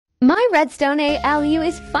My Redstone ALU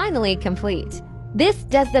is finally complete. This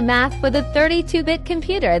does the math for the 32-bit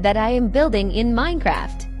computer that I am building in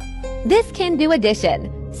Minecraft. This can do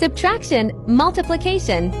addition, subtraction,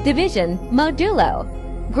 multiplication, division, modulo,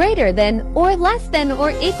 greater than or less than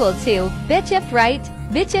or equal to Bitshift Right,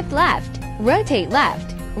 Bitshift Left,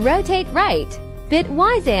 rotate right,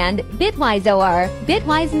 bitwise and, bitwise or,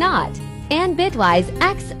 bitwise not, and bitwise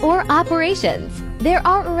X or operations. There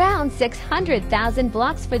are around 600,000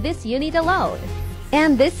 blocks for this unit alone.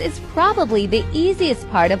 And this is probably the easiest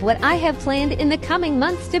part of what I have planned in the coming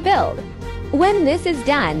months to build. When this is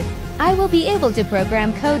done, I will be able to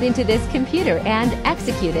program code into this computer and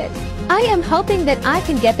execute it. I am hoping that I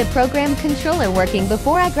can get the program controller working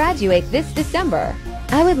before I graduate this December.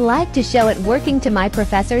 I would like to show it working to my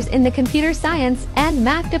professors in the computer science and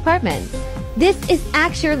math departments. This is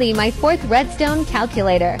actually my 4th Redstone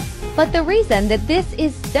calculator, but the reason that this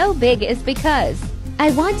is so big is because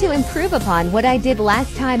I want to improve upon what I did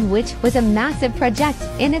last time, which was a massive project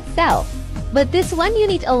in itself. But this one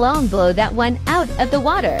unit alone blew that one out of the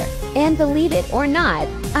water. And believe it or not,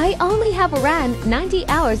 I only have ran 90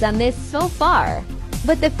 hours on this so far.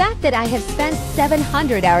 But the fact that I have spent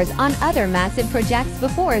 700 hours on other massive projects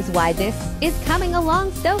before is why this is coming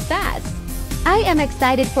along so fast. I am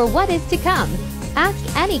excited for what is to come.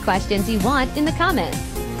 Ask any questions you want in the comments.